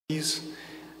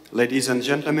Ladies and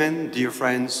gentlemen, dear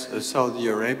friends of Saudi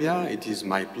Arabia, it is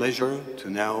my pleasure to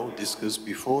now discuss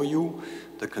before you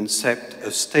the concept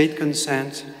of state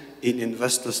consent in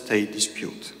investor-state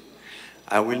dispute.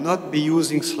 I will not be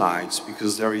using slides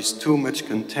because there is too much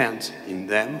content in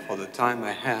them for the time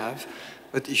I have,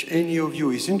 but if any of you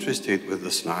is interested with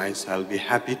the slides, I'll be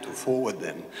happy to forward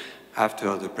them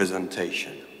after the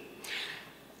presentation.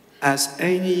 As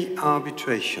any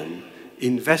arbitration,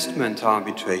 investment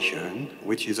arbitration,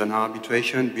 which is an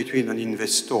arbitration between an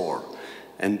investor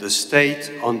and the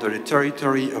state on the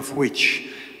territory of which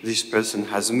this person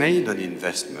has made an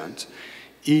investment,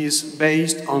 is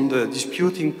based on the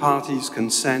disputing parties'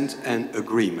 consent and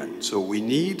agreement. So we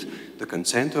need the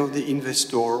consent of the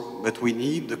investor, but we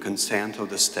need the consent of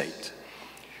the state.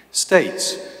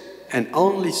 States, and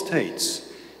only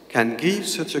states, can give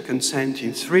such a consent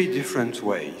in three different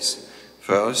ways.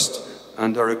 First,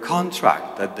 under a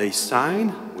contract that they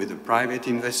sign with a private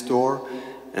investor,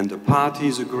 and the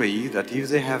parties agree that if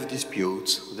they have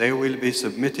disputes, they will be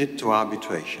submitted to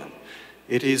arbitration.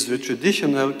 It is the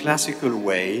traditional classical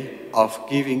way of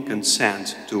giving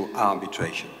consent to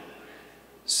arbitration.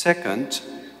 Second,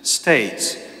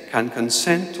 states can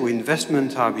consent to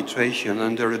investment arbitration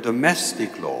under a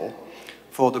domestic law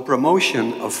for the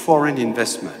promotion of foreign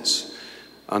investments.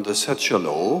 Under such a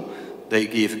law, they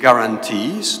give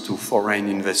guarantees to foreign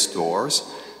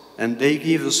investors, and they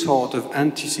give a sort of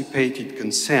anticipated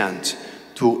consent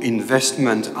to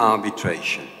investment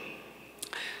arbitration.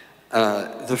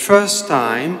 The first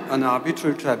time an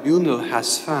arbitral tribunal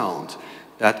has found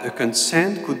that a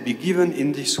consent could be given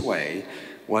in this way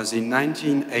was in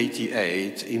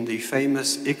 1988 in the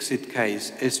famous exit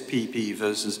case SPP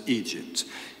versus Egypt,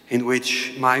 in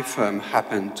which my firm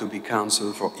happened to be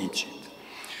counsel for Egypt.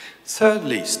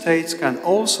 Thirdly, states can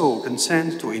also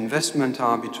consent to investment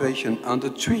arbitration under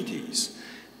treaties,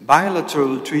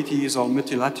 bilateral treaties or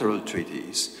multilateral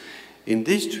treaties. In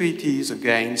these treaties,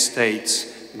 again,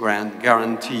 states grant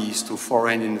guarantees to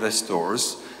foreign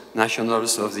investors,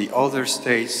 nationals of the other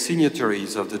states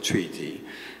signatories of the treaty,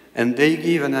 and they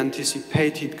give an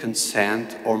anticipated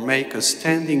consent or make a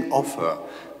standing offer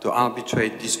to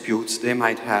arbitrate disputes they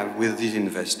might have with these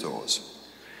investors.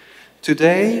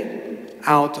 Today,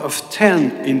 out of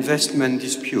 10 investment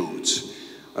disputes,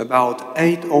 about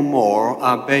 8 or more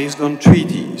are based on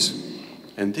treaties.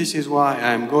 And this is why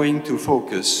I'm going to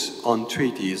focus on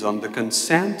treaties, on the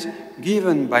consent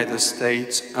given by the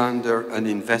states under an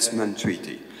investment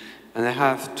treaty. And I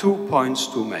have 2 points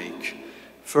to make.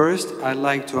 First, I'd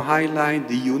like to highlight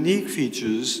the unique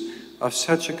features of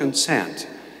such a consent.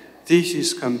 This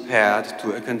is compared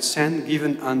to a consent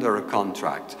given under a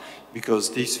contract,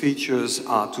 because these features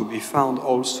are to be found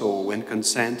also when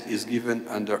consent is given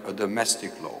under a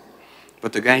domestic law.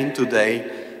 But again, today,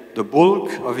 the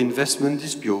bulk of investment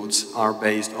disputes are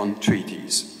based on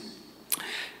treaties.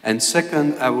 And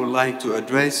second, I would like to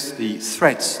address the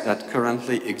threats that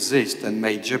currently exist and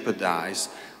may jeopardize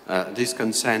this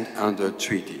consent under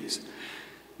treaties.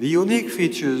 The unique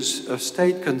features of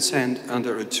state consent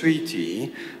under a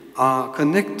treaty are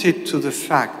connected to the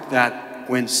fact that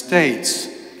when states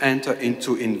enter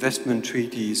into investment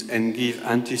treaties and give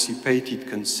anticipated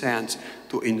consent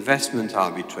to investment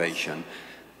arbitration,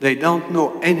 they don't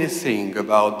know anything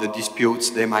about the disputes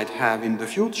they might have in the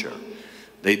future.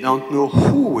 They don't know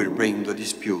who will bring the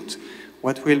dispute,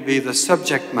 what will be the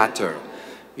subject matter,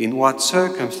 in what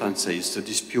circumstances the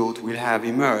dispute will have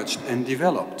emerged and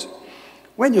developed.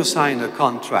 When you sign a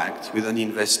contract with an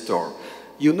investor,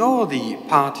 you know the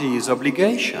party's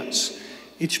obligations.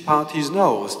 Each party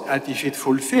knows that if it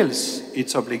fulfills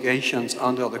its obligations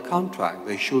under the contract,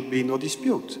 there should be no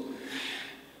dispute.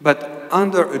 But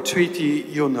under a treaty,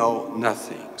 you know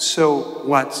nothing. So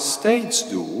what states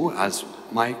do, as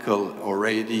Michael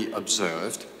already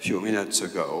observed a few minutes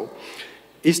ago,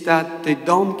 is that they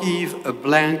don't give a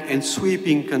blank and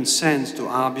sweeping consent to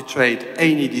arbitrate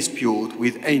any dispute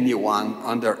with anyone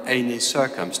under any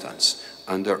circumstance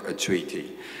under a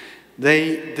treaty.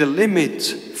 They delimit,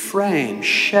 frame,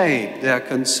 shape their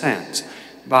consent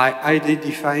by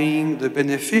identifying the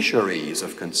beneficiaries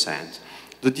of consent,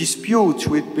 the disputes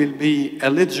which will be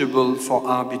eligible for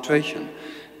arbitration,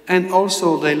 and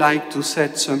also they like to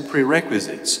set some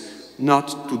prerequisites,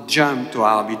 not to jump to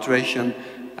arbitration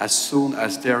as soon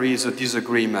as there is a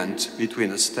disagreement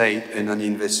between a state and an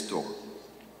investor.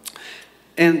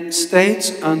 And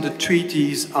states under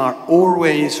treaties are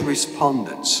always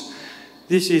respondents.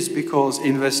 This is because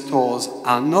investors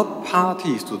are not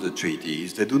parties to the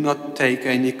treaties. They do not take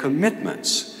any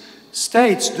commitments.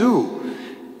 States do.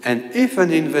 And if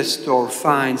an investor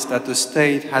finds that the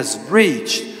state has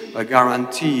breached a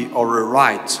guarantee or a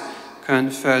right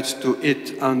conferred to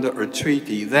it under a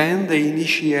treaty, then they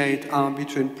initiate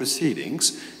arbitral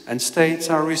proceedings and states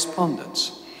are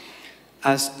respondents.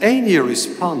 As any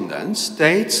respondent,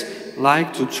 states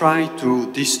like to try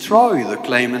to destroy the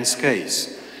claimant's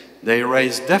case. They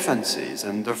raise defenses,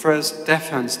 and the first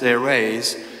defense they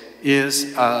raise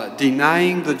is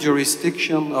denying the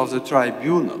jurisdiction of the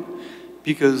tribunal,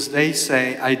 because they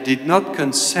say, I did not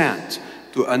consent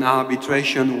to an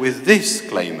arbitration with this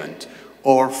claimant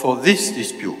or for this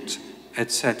dispute,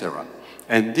 etc.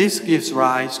 And this gives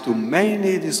rise to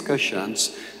many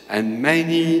discussions and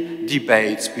many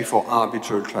debates before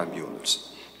arbitral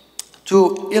tribunals.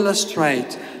 To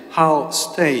illustrate how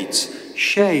states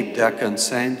shape their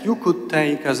consent, you could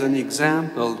take as an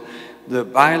example the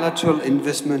bilateral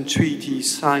investment treaty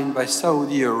signed by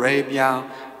Saudi Arabia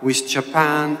with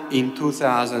Japan in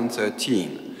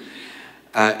 2013.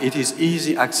 It is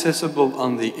easily accessible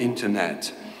on the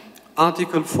internet.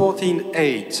 Article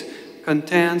 14.8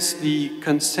 contains the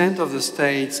consent of the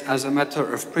states as a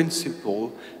matter of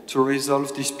principle to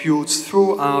resolve disputes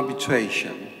through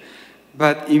arbitration.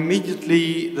 But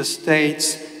immediately the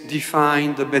states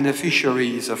define the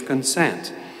beneficiaries of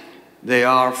consent. They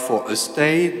are, for a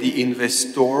state, the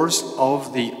investors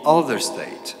of the other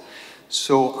state.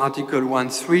 So Article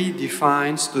 1.3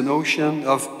 defines the notion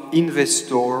of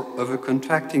investor of a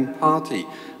contracting party.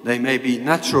 They may be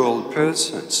natural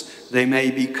persons, they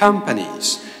may be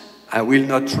companies. I will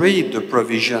not read the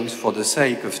provisions for the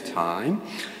sake of time,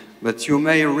 but you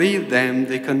may read them.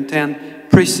 They contain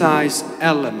precise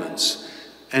elements.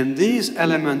 And these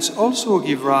elements also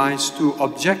give rise to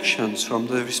objections from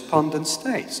the respondent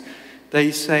states.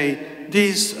 They say,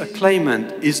 this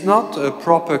claimant is not a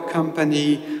proper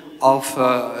company of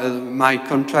my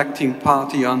contracting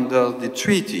party under the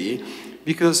treaty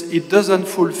because it doesn't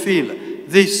fulfill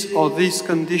this or this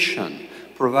condition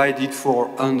provided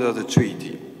for under the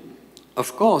treaty.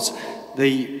 Of course,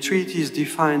 the treaties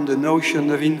define the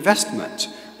notion of investment.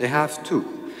 They have to.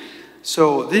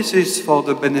 So this is for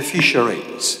the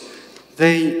beneficiaries.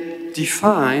 They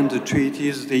define the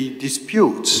treaties, the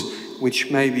disputes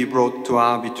which may be brought to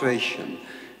arbitration.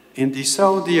 In the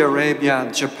Saudi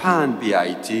Arabia-Japan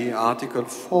BIT, Article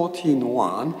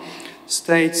 14.1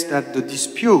 states that the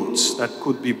disputes that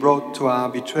could be brought to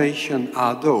arbitration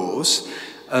are those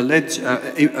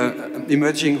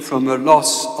emerging from a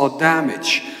loss or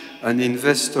damage an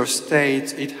investor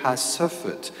states it has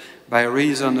suffered by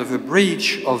reason of a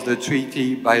breach of the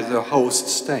treaty by the host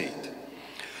state.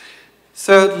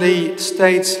 Thirdly,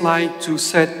 states like to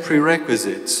set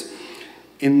prerequisites.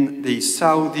 In the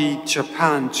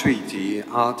Saudi-Japan Treaty,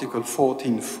 Article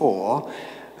 14.4,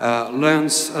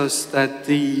 learns us that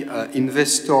the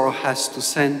investor has to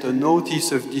send a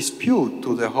notice of dispute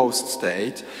to the host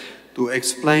state to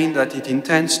explain that it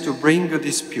intends to bring a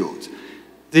dispute.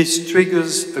 This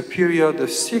triggers a period of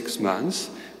 6 months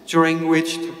during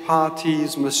which the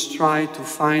parties must try to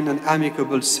find an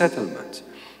amicable settlement.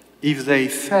 If they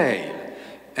fail,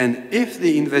 and if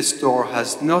the investor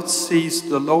has not seized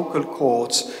the local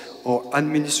courts or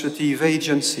administrative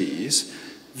agencies,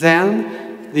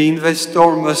 then the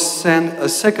investor must send a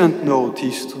second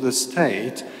notice to the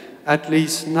state at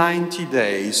least 90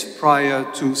 days prior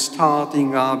to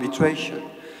starting arbitration.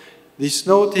 This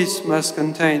notice must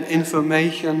contain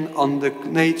information on the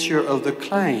nature of the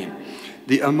claim,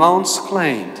 the amounts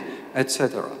claimed,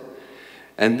 etc.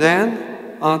 And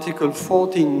then Article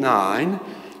 14.9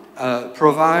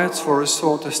 provides for a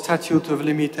sort of statute of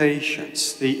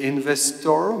limitations. The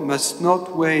investor must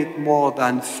not wait more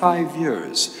than 5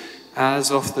 years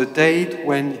as of the date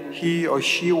when he or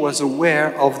she was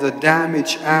aware of the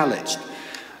damage alleged.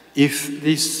 If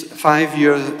this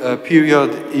 5-year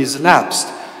period is lapsed,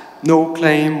 no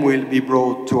claim will be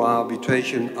brought to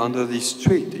arbitration under this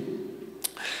treaty.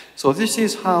 So this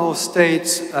is how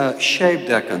states shape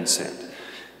their consent.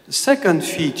 The second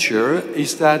feature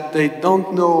is that they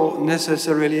don't know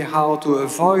necessarily how to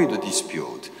avoid a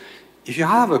dispute. If you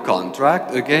have a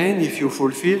contract, again, if you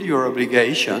fulfill your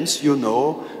obligations, you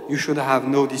know you should have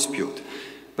no dispute.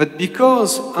 But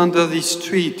because under these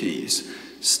treaties,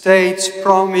 states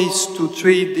promise to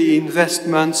treat the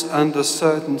investments under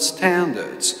certain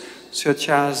standards, such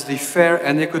as the fair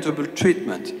and equitable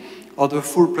treatment or the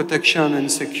full protection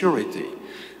and security,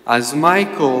 as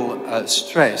Michael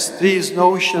stressed, these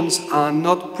notions are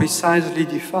not precisely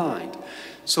defined.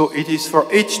 So it is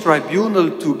for each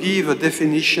tribunal to give a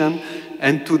definition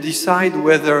and to decide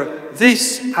whether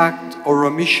this act or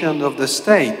omission of the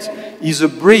state is a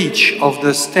breach of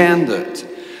the standard.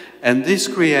 And this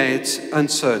creates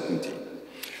uncertainty.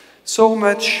 So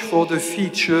much for the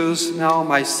features. Now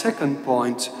my second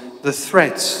point the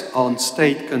threats on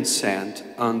state consent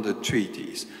under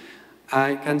treaties.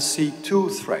 I can see two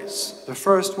threats. The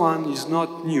first one is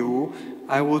not new.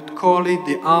 I would call it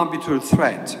the arbitral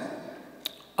threat.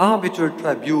 Arbitral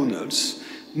tribunals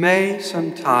may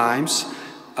sometimes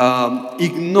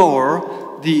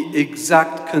ignore the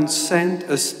exact consent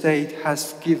a state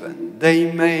has given.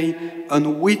 They may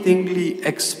unwittingly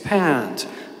expand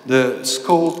the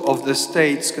scope of the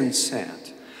state's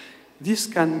consent. This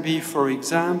can be, for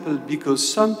example, because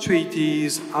some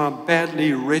treaties are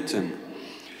badly written.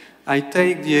 I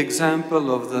take the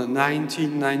example of the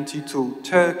 1992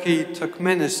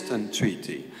 Turkey-Turkmenistan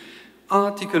Treaty.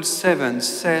 Article 7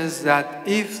 says that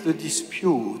if the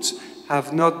disputes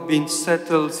have not been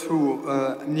settled through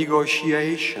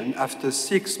negotiation after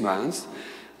 6 months,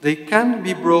 they can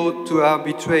be brought to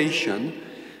arbitration,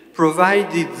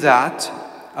 provided that,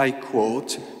 I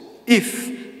quote, if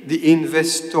the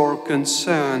investor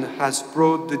concerned has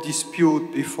brought the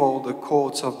dispute before the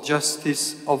courts of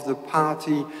justice of the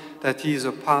party that is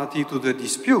a party to the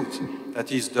dispute,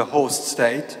 that is the host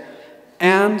state,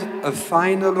 and a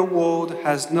final award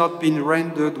has not been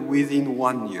rendered within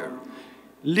 1 year.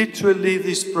 Literally,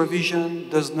 this provision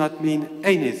does not mean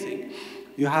anything.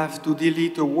 You have to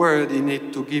delete a word in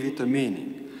it to give it a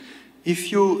meaning.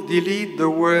 If you delete the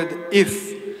word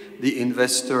if the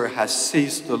investor has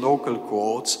seized the local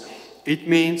courts, it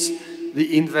means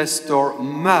the investor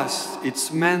must,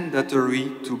 it's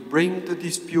mandatory to bring the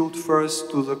dispute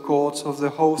first to the courts of the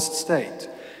host state.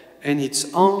 And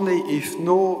it's only if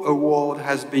no award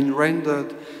has been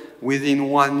rendered within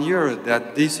 1 year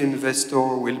that this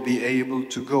investor will be able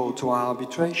to go to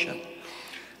arbitration.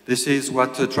 This is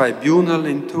what the tribunal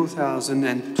in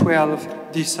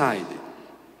 2012 decided.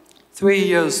 3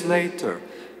 years later,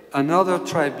 another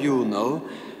tribunal,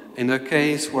 in a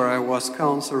case where I was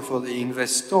counsel for the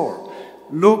investor,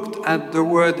 looked at the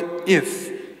word if.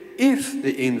 If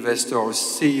the investor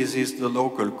seizes the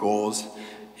local cause,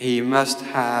 he must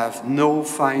have no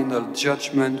final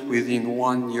judgment within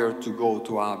 1 year to go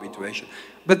to arbitration.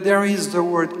 But there is the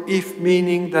word if,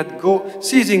 meaning that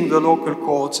seizing the local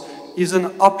courts is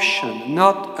an option,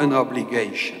 not an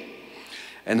obligation.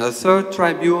 And a third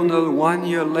tribunal 1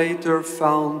 year later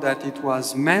found that it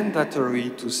was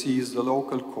mandatory to seize the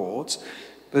local courts,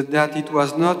 but that it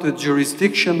was not a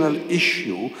jurisdictional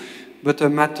issue, but a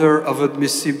matter of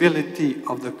admissibility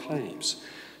of the claims.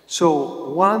 So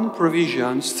one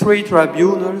provision, 3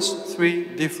 tribunals,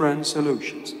 3 different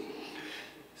solutions.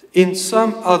 In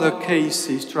some other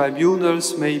cases,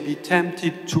 tribunals may be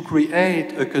tempted to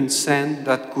create a consent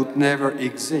that could never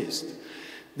exist.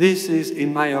 This is,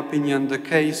 in my opinion, the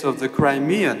case of the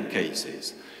Crimean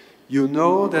cases. You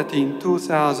know that in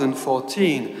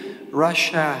 2014,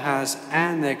 Russia has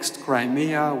annexed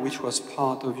Crimea, which was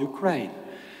part of Ukraine.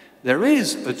 There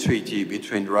is a treaty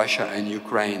between Russia and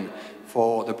Ukraine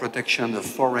for the protection of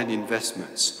foreign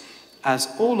investments. As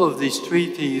all of these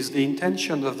treaties, the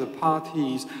intention of the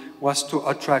parties was to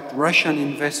attract Russian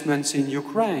investments in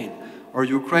Ukraine or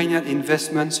Ukrainian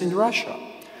investments in Russia.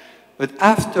 But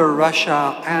after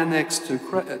Russia annexed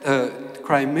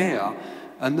Crimea,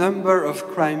 a number of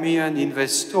Crimean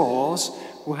investors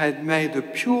who had made a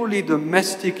purely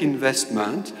domestic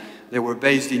investment, they were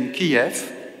based in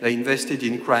Kiev, they invested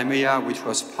in Crimea, which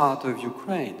was part of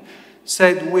Ukraine,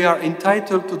 said we are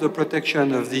entitled to the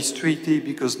protection of this treaty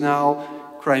because now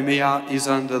Crimea is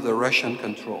under the Russian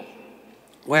control.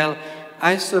 Well,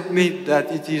 I submit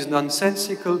that it is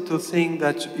nonsensical to think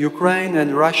that Ukraine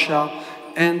and Russia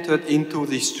entered into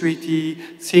this treaty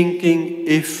thinking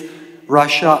if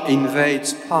Russia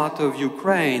invades part of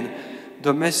Ukraine,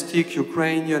 domestic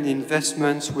Ukrainian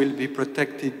investments will be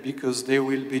protected because they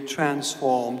will be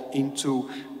transformed into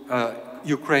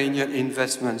Ukrainian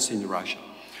investments in Russia.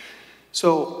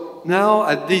 So now,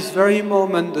 at this very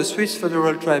moment, the Swiss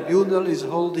Federal Tribunal is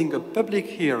holding a public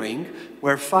hearing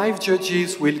where 5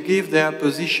 judges will give their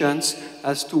positions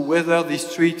as to whether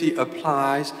this treaty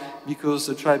applies because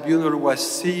the tribunal was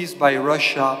seized by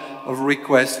Russia of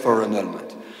request for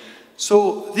annulment.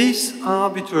 So this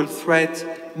arbitral threat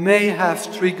may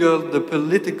have triggered the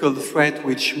political threat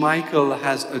which Michael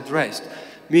has addressed,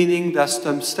 meaning that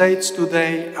some states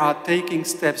today are taking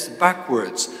steps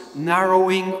backwards,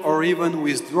 narrowing or even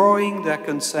withdrawing their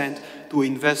consent to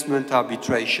investment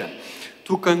arbitration.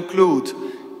 To conclude,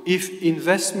 if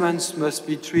investments must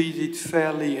be treated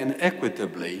fairly and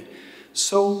equitably,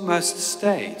 so must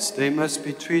states. They must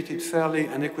be treated fairly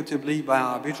and equitably by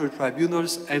arbitral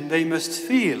tribunals, and they must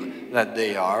feel that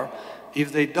they are.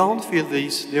 If they don't feel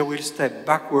this, they will step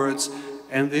backwards,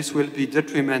 and this will be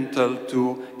detrimental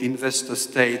to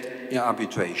investor-state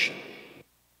arbitration.